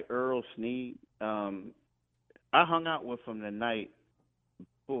guy, Earl Snead, I hung out with him the night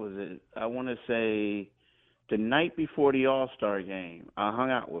what was it? I want to say the night before the All-Star game, I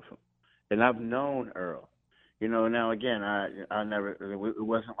hung out with him. And I've known Earl. You know, now again, I never, it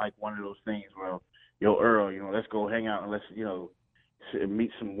wasn't like one of those things where, yo, Earl, you know, let's go hang out and let's, you know, meet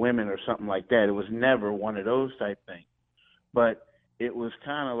some women or something like that. It was never one of those type things. But it was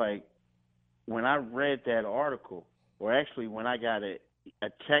kind of like when I read that article, or actually when I got a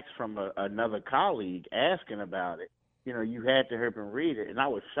text from another colleague asking about it, you know, you had to hurry and read it, and I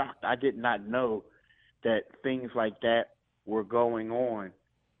was shocked. I did not know that things like that were going on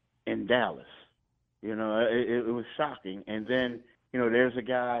in Dallas. You know, it was shocking. And then, you know, there's a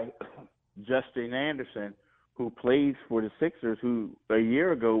guy, Justin Anderson, who plays for the Sixers, who a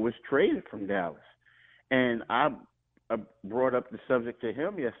year ago was traded from Dallas. And I brought up the subject to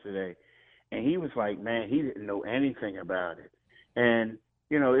him yesterday, and he was like, man, he didn't know anything about it. And,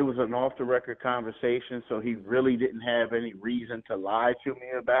 you know, it was an off-the-record conversation, so he really didn't have any reason to lie to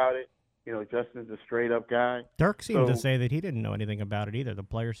me about it. You know, Justin's a straight-up guy. Dirk seemed to say that he didn't know anything about it either. The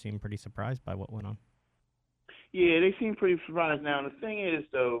players seemed pretty surprised by what went on. Yeah, they seemed pretty surprised. Now, the thing is,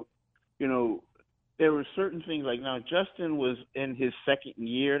 though, you know, there were certain things like now Justin was in his second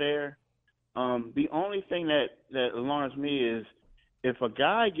year there. The only thing that alarms me is if a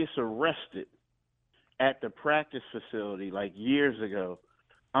guy gets arrested at the practice facility like years ago,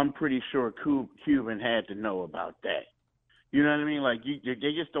 I'm pretty sure Cuban had to know about that. You know what I mean? Like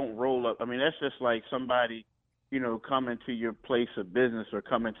they just don't roll up. I mean, that's just like somebody, you know, coming to your place of business or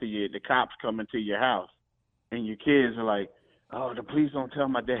the cops coming to your house, and your kids are like, oh, please don't tell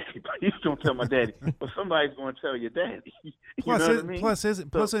my daddy. Please don't tell my daddy. Well, somebody's going to tell your daddy. You know what I mean? Plus,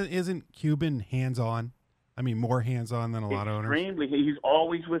 isn't Cuban hands-on? I mean, more hands-on than a lot of owners? Extremely. He's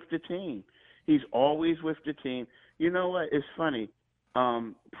always with the team. He's always with the team. You know what? It's funny.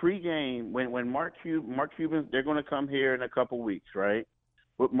 Pre-game, when Mark Cuban, they're going to come here in a couple weeks, right?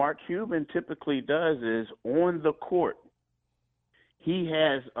 What Mark Cuban typically does is on the court, he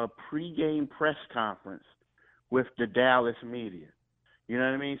has a pre-game press conference with the Dallas media. You know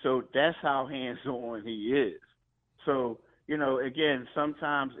what I mean? So that's how hands-on he is. So, you know, again,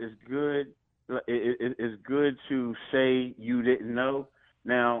 sometimes it's good. It's good to say you didn't know.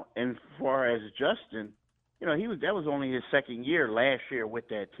 Now, as far as Justin, you know, that was only his second year last year with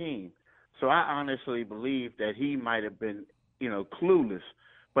that team. So I honestly believe that he might have been, you know, clueless.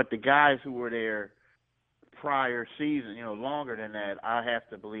 But the guys who were there prior season, you know, longer than that, I have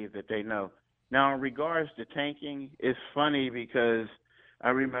to believe that they know. Now, in regards to tanking, it's funny because I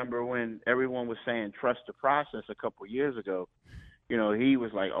remember when everyone was saying trust the process a couple of years ago, you know, he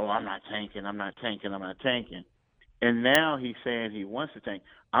was like, oh, I'm not tanking. And now he's saying he wants to tank.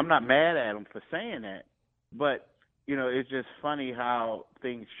 I'm not mad at him for saying that, but, you know, it's just funny how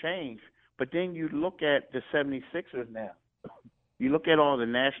things change. But then you look at the 76ers now. You look at all the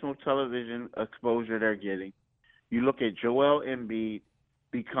national television exposure they're getting. You look at Joel Embiid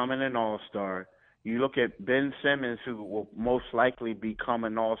becoming an all-star. You look at Ben Simmons, who will most likely become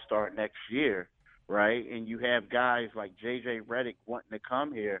an all-star next year, right? And you have guys like J.J. Redick wanting to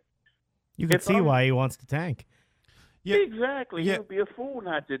come here. You can see why he wants to tank. Yeah, exactly. Yeah. He would be a fool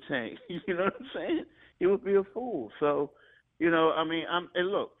not to tank. You know what I'm saying? He would be a fool. So, you know, I mean,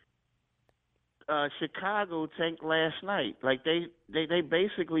 and look, Chicago tanked last night. Like they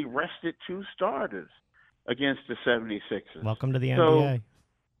basically rested two starters against the 76ers. Welcome to the NBA.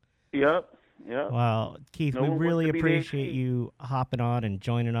 Yep. Well, Keith, we really appreciate you hopping on and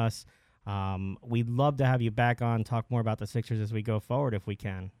joining us. We'd love to have you back on, talk more about the Sixers as we go forward if we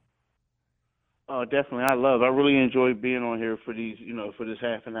can. Oh, definitely. I really enjoyed being on here for these, you know, for this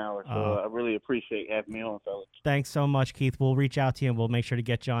half an hour. So I really appreciate having me on, fellas. Thanks so much, Keith. We'll reach out to you and we'll make sure to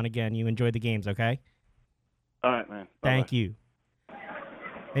get you on again. You enjoy the games, okay? All right, man. Bye-bye. Thank you.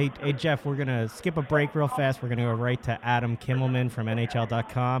 Hey, Jeff, we're going to skip a break real fast. We're going to go right to Adam Kimelman from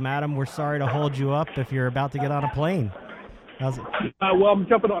NHL.com. Adam, we're sorry to hold you up if you're about to get on a plane. How's it? Well, I'm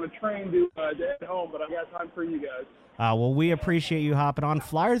jumping on a train to head home, but I got time for you guys. Well, we appreciate you hopping on.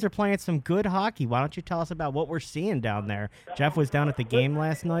 Flyers are playing some good hockey. Why don't you tell us about what we're seeing down there? Jeff was down at the game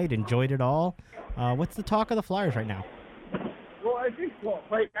last night, enjoyed it all. What's the talk of the Flyers right now? Well, I think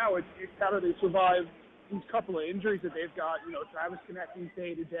right now it's how do they survive these couple of injuries that they've got. You know, Travis Konecny's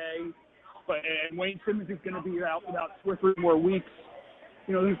day to day, and Wayne Simmons is going to be out without 2 or 3 more weeks.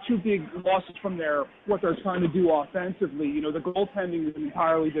 You know, there's 2 big losses from what they're trying to do offensively. You know, the goaltending is an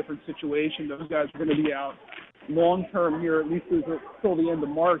entirely different situation. Those guys are going to be out long-term here, at least until the end of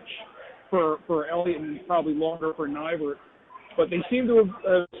March for Elliott and probably longer for Nybert. But they seem to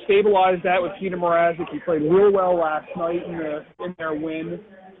have stabilized that with Peter Mrazek. He played real well last night in their win.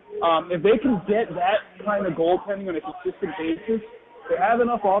 If they can get that kind of goaltending on a consistent basis, they have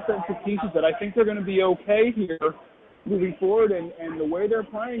enough offensive pieces that I think they're going to be okay here moving forward. And the way they're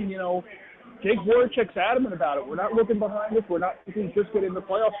playing, Jake Voracek's adamant about it. We're not looking behind us. We're not looking just get in the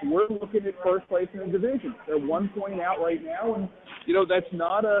playoffs. We're looking at first place in the division. They're 1 point out right now, and that's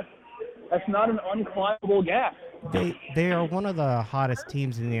not an unclimbable gap. They are one of the hottest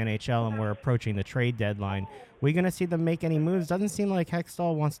teams in the NHL, and we're approaching the trade deadline. We going to see them make any moves? Doesn't seem like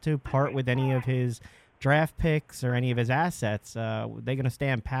Hextall wants to part with any of his draft picks or any of his assets. They going to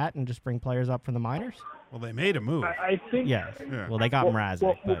stand pat and just bring players up from the minors? Well, they made a move. I think. Yes. Yeah. Well, they got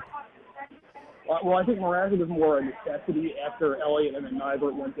Mrazek, but. Well, I think Mrazek was more a necessity after Elliott and then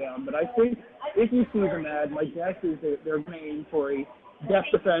Nybert went down. But I think if you see them add, my guess is that they're going to aim for a depth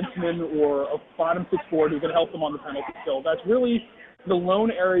defenseman or a bottom 6 forward who's going to help them on the penalty kill. That's really the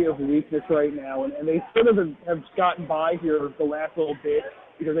lone area of weakness right now, and they sort of have gotten by here the last little bit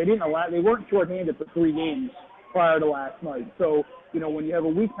because they weren't shorthanded for 3 games prior to last night. So, when you have a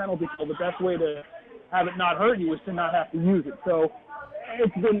weak penalty kill, the best way to have it not hurt you is to not have to use it. So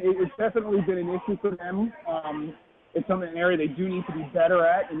it's definitely been an issue for them. It's an area they do need to be better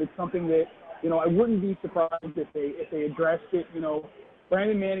at, and it's something that, I wouldn't be surprised if they addressed it.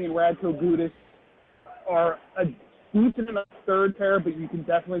 Brandon Manning and Radko Gudas are a decent enough third pair, but you can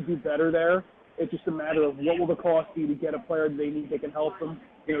definitely do better there. It's just a matter of what will the cost be to get a player they need that can help them.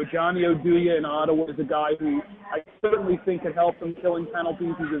 Johnny Oduya in Ottawa is a guy who I certainly think can help them killing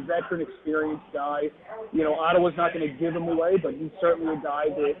penalties. He's a veteran, experienced guy. Ottawa's not going to give him away, but he's certainly a guy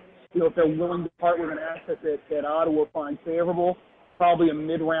that, if they're willing to part with an asset that Ottawa finds favorable, probably a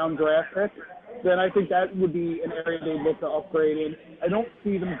mid-round draft pick, then I think that would be an area they'd look to upgrade in. I don't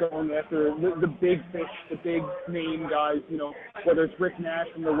see them going after the big fish, the big name guys, whether it's Rick Nash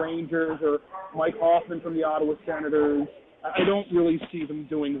from the Rangers or Mike Hoffman from the Ottawa Senators. I don't really see them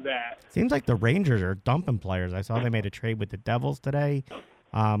doing that. Seems like the Rangers are dumping players. I saw they made a trade with the Devils today.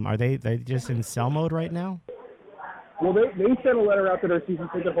 Are they just in sell mode right now? Well, they sent a letter out to their season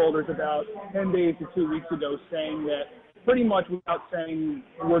ticket holders about 10 days to 2 weeks ago saying that pretty much without saying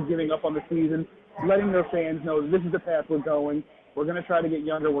we're giving up on the season, letting their fans know this is the path we're going. We're going to try to get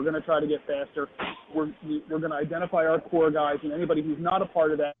younger. We're going to try to get faster. We're going to identify our core guys, and anybody who's not a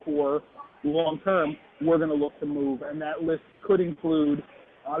part of that core long term, we're going to look to move. And that list could include,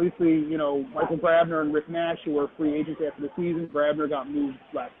 obviously, Michael Grabner and Rick Nash, who were free agents after the season. Grabner got moved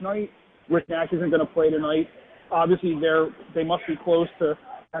last night. Rick Nash isn't going to play tonight. Obviously, they must be close to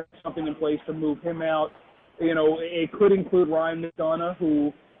having something in place to move him out. It could include Ryan McDonough,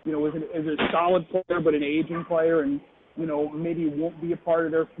 who, is a solid player but an aging player, and maybe won't be a part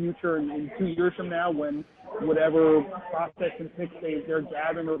of their future in 2 years from now when whatever prospects and picks they're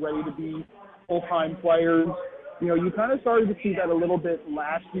gathering are ready to be full-time players. You kind of started to see that a little bit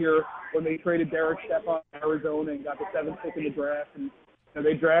last year when they traded Derek Stepan to Arizona and got the 7th pick in the draft. And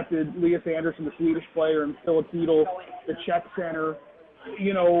they drafted Elias Andersson, the Swedish player, and Philip Hedl, the Czech center.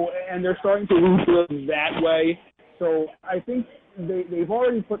 And they're starting to rebuild that way. So I think they've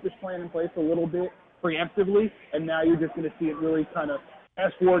already put this plan in place a little bit preemptively, and now you're just going to see it really kind of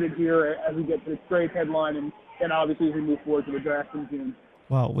escorted here as we get to the trade headline and obviously as we move forward to the draft in June.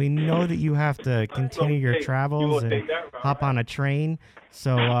 Well, we know that you have to continue your travels and hop on a train,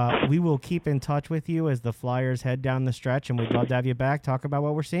 so we will keep in touch with you as the Flyers head down the stretch, and we'd love to have you back, talk about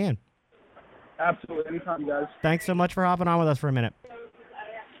what we're seeing. Absolutely. Anytime, guys. Thanks so much for hopping on with us for a minute.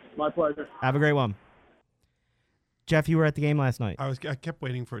 My pleasure. Have a great one. Jeff, you were at the game last night. I kept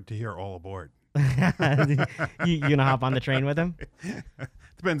waiting for it to hear all aboard. You gonna hop on the train with him?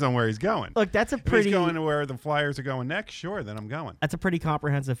 Depends on where he's going. Look, that's a if pretty. He's going to where the Flyers are going next. Sure, then I'm going. That's a pretty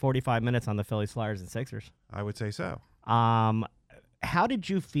comprehensive 45 minutes on the Phillies, Flyers, and Sixers. I would say so. How did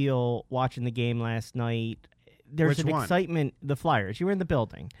you feel watching the game last night? There's Which one? Excitement. The Flyers. You were in the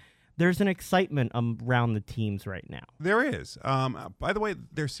building. There's an excitement around the teams right now. There is. By the way,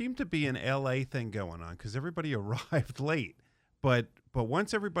 there seemed to be an LA thing going on because everybody arrived late. But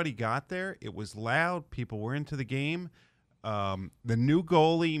once everybody got there, it was loud. People were into the game. The new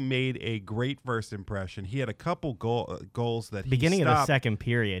goalie made a great first impression. He had a couple goals that beginning of the second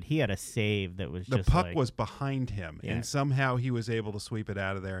period, he had a save that was the puck was behind him, and somehow he was able to sweep it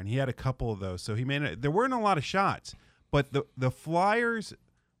out of there. And he had a couple of those, so he made it. There weren't a lot of shots, but the Flyers,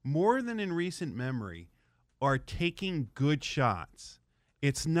 more than in recent memory, are taking good shots.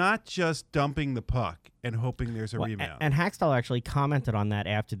 It's not just dumping the puck and hoping there's a rebound. And Hextall actually commented on that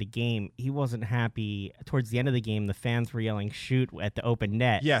after the game. He wasn't happy. Towards the end of the game, the fans were yelling, shoot, at the open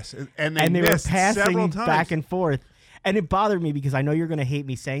net. Yes, and they were passing back and forth. And it bothered me because I know you're going to hate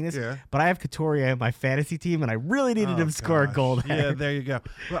me saying this, but I have Couturier in my fantasy team, and I really needed him to score a goal there. Yeah, there you go.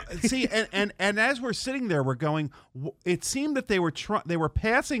 Well, see, and as we're sitting there, we're going. It seemed that they were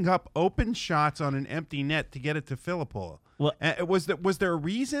passing up open shots on an empty net to get it to Filippola. Well, was there a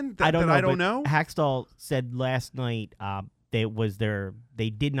reason that I don't know? Hackstall said last night they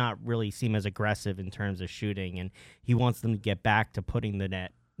did not really seem as aggressive in terms of shooting, and he wants them to get back to putting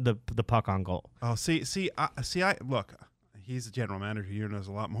the puck on goal. Oh, I look. He's the general manager. He knows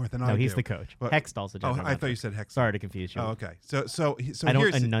a lot more than I do. No, he's the coach. Hextall's the general manager. I thought you said Hextall. Sorry to confuse you. Oh, okay. So I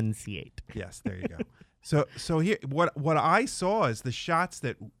don't enunciate. Yes, there you go. So here, what I saw is the shots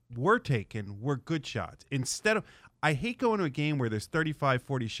that were taken were good shots. Instead of, I hate going to a game where there's 35,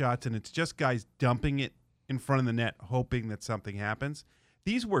 40 shots and it's just guys dumping it in front of the net, hoping that something happens.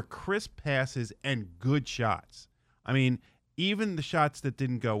 These were crisp passes and good shots. I mean, even the shots that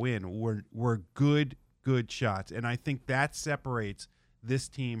didn't go in were good shots, and I think that separates this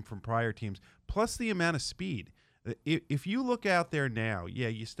team from prior teams. Plus the amount of speed. If you look out there now,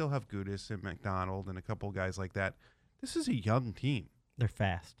 you still have Gudis and McDonald and a couple of guys like that. This is a young team. They're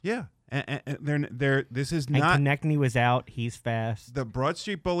fast. Yeah, and they're. This is not. And Konechny was out. He's fast. The Broad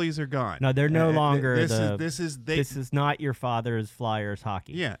Street Bullies are gone. No, they're no longer. This is not your father's Flyers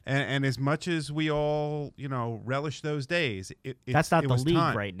hockey. Yeah, and as much as we all relish those days, that's not the league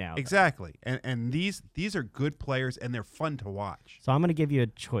time. Right now. Though. Exactly, and these are good players and they're fun to watch. So I'm going to give you a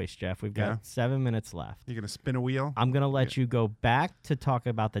choice, Jeff. We've got 7 minutes left. You're going to spin a wheel. I'm going to let you go back to talk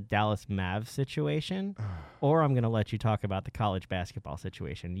about the Dallas Mavs situation, or I'm going to let you talk about the college basketball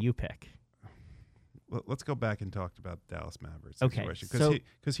situation. You pick. Well, let's go back and talk about the Dallas Mavericks situation.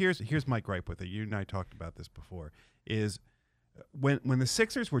 Because here's my gripe with it. You and I talked about this before. Is when the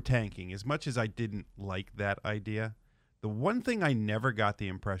Sixers were tanking, as much as I didn't like that idea, the one thing I never got the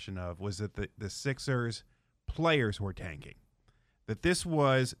impression of was that the Sixers players were tanking. That this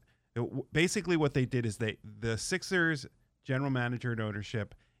was basically what they did is the Sixers general manager and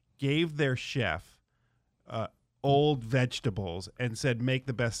ownership gave their chef old vegetables and said, make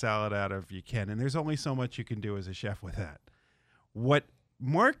the best salad out of you can. And there's only so much you can do as a chef with that. What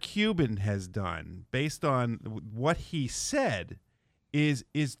Mark Cuban has done, based on what he said, is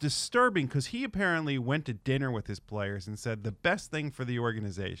disturbing, because he apparently went to dinner with his players and said the best thing for the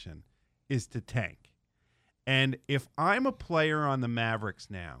organization is to tank. And if I'm a player on the Mavericks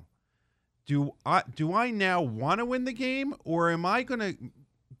now, do I now want to win the game, or am I going to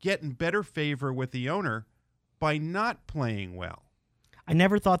get in better favor with the owner by not playing well? I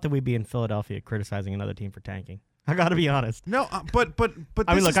never thought that we'd be in Philadelphia criticizing another team for tanking. I got to be honest. No, but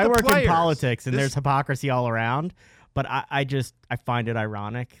I mean, look, I work players. In politics, and there's hypocrisy all around. But I find it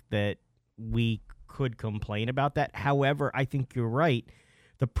ironic that we could complain about that. However, I think you're right.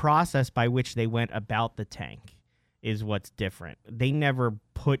 The process by which they went about the tank is what's different. They never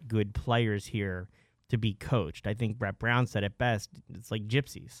put good players here to be coached. I think Brett Brown said it best. It's like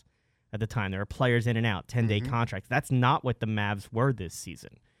gypsies. At the time, there were players in and out, 10-day contracts. That's not what the Mavs were this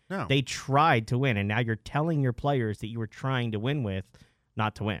season. No. They tried to win, and now you're telling your players that you were trying to win with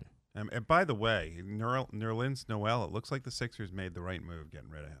not to win. And by the way, Nerlens Noel, it looks like the Sixers made the right move getting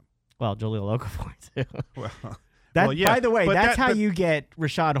rid of him. Well, Jaleel Okafor, too. Yeah, by the way, that's how you get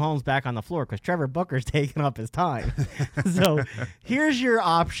Rashad Holmes back on the floor, because Trevor Booker's taking up his time. So here's your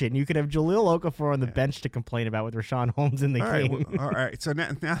option. You could have Jaleel Okafor on the bench to complain about with Rashad Holmes in the game. All right. So now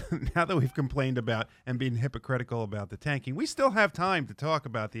that we've complained about and been hypocritical about the tanking, we still have time to talk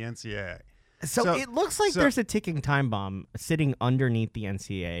about the NCAA. So it looks like there's a ticking time bomb sitting underneath the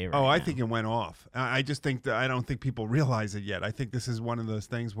NCAA right now. I think it went off. I just think I don't think people realize it yet. I think this is one of those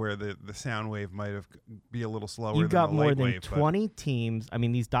things where the sound wave might have be a little slower. You've got than the more light than wave, 20 teams. I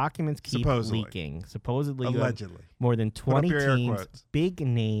mean, these documents keep leaking. Supposedly, allegedly, more than 20 teams, big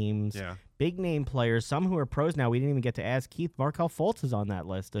names, big name players. Some who are pros now. We didn't even get to ask Keith. Markelle Fultz is on that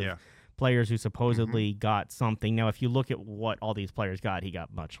list of players who supposedly got something. Now, if you look at what all these players got, he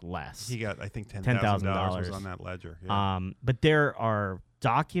got much less. He got, I think, $10,000 was on that ledger. Yeah. But there are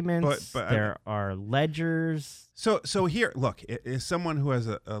documents, there are ledgers. So here, look, as someone who has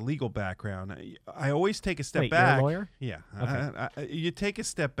a legal background, I always take a step back. You're a lawyer? Yeah. Okay. You take a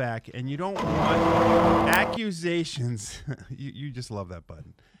step back, and you don't want accusations. You just love that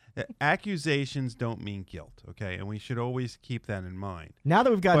button. Accusations don't mean guilt, okay? And we should always keep that in mind. Now that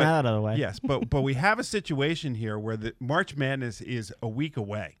we've gotten that out of the way. Yes, but we have a situation here where the March Madness is a week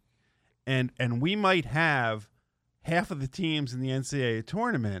away. And we might have half of the teams in the NCAA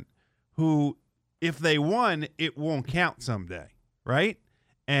tournament who, if they won, it won't count someday, right?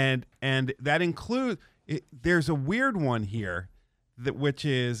 And that includes there's a weird one here which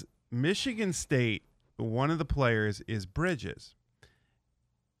is Michigan State one of the players is Bridges.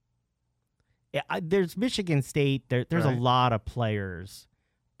 Yeah, there's Michigan State. There's Right. a lot of players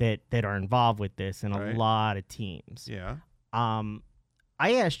that are involved with this, and Right. a lot of teams. Yeah.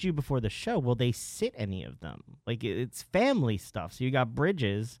 I asked you before the show, will they sit any of them? Like, it's family stuff. So you got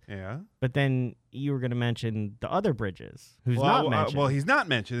Bridges, Yeah. but then you were going to mention the other Bridges, who's not mentioned. Well, he's not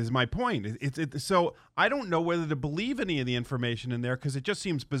mentioned, is my point. So I don't know whether to believe any of the information in there, because it just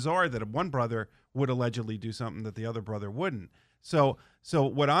seems bizarre that one brother would allegedly do something that the other brother wouldn't. So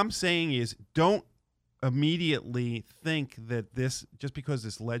what I'm saying is, don't immediately think that this, just because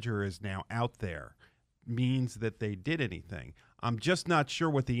this ledger is now out there, means that they did anything. I'm just not sure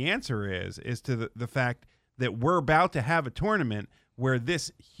what the answer is to the fact that we're about to have a tournament where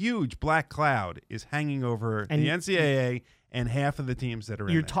this huge black cloud is hanging over the NCAA and half of the teams that are in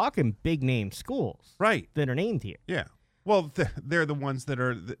there. You're talking big name schools, right, that are named here. Yeah. Well, they're the ones that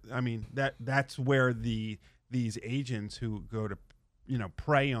are. That's where these agents who go to,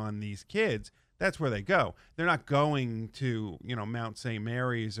 prey on these kids. That's where they go. They're not going to, Mount St.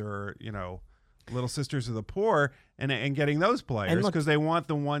 Mary's or, Little Sisters of the Poor and getting those players, because they want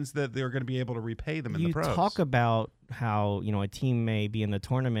the ones that they're going to be able to repay them in the pros. You talk about how, a team may be in the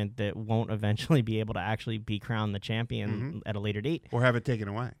tournament that won't eventually be able to actually be crowned the champion at a later date. Or have it taken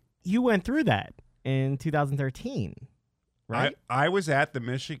away. You went through that in 2013, right? I was at the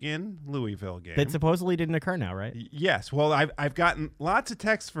Michigan-Louisville game. That supposedly didn't occur now, right? Yes. Well, I've gotten lots of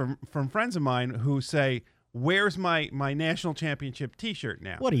texts from friends of mine who say, where's my national championship T-shirt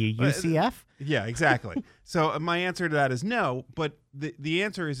now? What are you, UCF? Yeah, exactly. So my answer to that is no, but the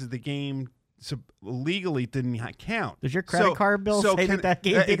answer is the game legally didn't count. Does your credit card bill say that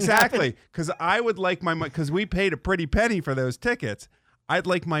game didn't exactly? Because I would like my money, because we paid a pretty penny for those tickets. I'd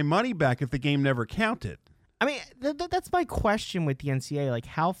like my money back if the game never counted. I mean, that's my question with the NCAA. Like,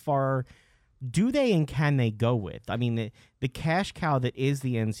 how far do they and can they go with? I mean, the cash cow that is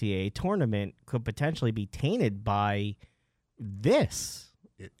the NCAA tournament could potentially be tainted by this.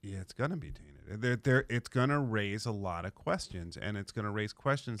 It's going to be tainted. It's going to raise a lot of questions, and it's going to raise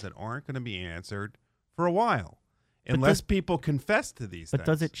questions that aren't going to be answered for a while, unless people confess to these things. But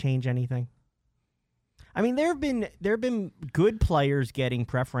does it change anything? I mean, there have been good players getting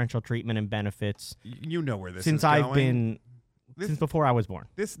preferential treatment and benefits. You know where this since is going. I've been since before I was born.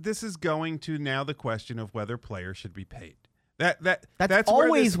 This is going to now the question of whether players should be paid. That's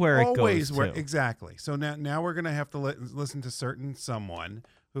always where it goes to. Exactly. So now we're going to have to listen to someone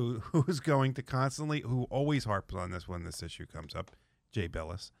who's going to who always harps on this when this issue comes up, Jay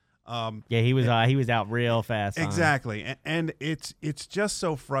Billis. He was out real fast. Exactly, and it's just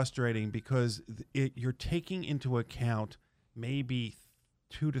so frustrating because you're taking into account maybe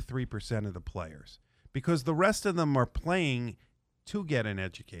 2 to 3% of the players, because the rest of them are playing to get an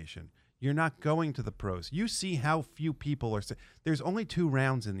education. You're not going to the pros. You see how few people are. There's only 2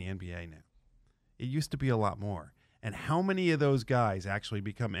 rounds in the NBA now. It used to be a lot more. And how many of those guys actually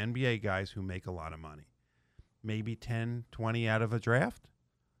become NBA guys who make a lot of money? Maybe 10, 20 out of a draft?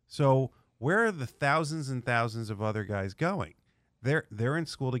 So where are the thousands and thousands of other guys going? They're in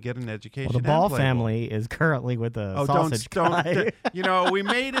school to get an education. Well, the Ball family is currently with the sausage guy. We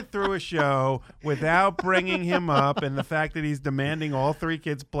made it through a show without bringing him up, and the fact that he's demanding all 3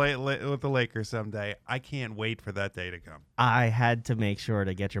 kids play with the Lakers someday. I can't wait for that day to come. I had to make sure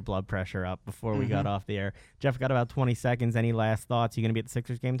to get your blood pressure up before we got off the air. Jeff, got about 20 seconds. Any last thoughts? You going to be at the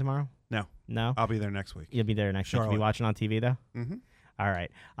Sixers game tomorrow? No. I'll be there next week. You'll be there next week. You'll be watching on TV, though? Mm-hmm. All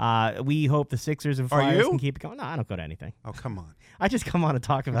right. We hope the Sixers and Flyers can keep it going. No, I don't go to anything. Oh, come on. I just come on and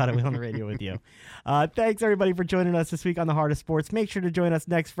talk about it on the radio with you. Thanks, everybody, for joining us this week on The Heart of Sports. Make sure to join us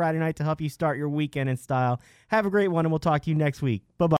next Friday night to help you start your weekend in style. Have a great one, and we'll talk to you next week. Bye-bye.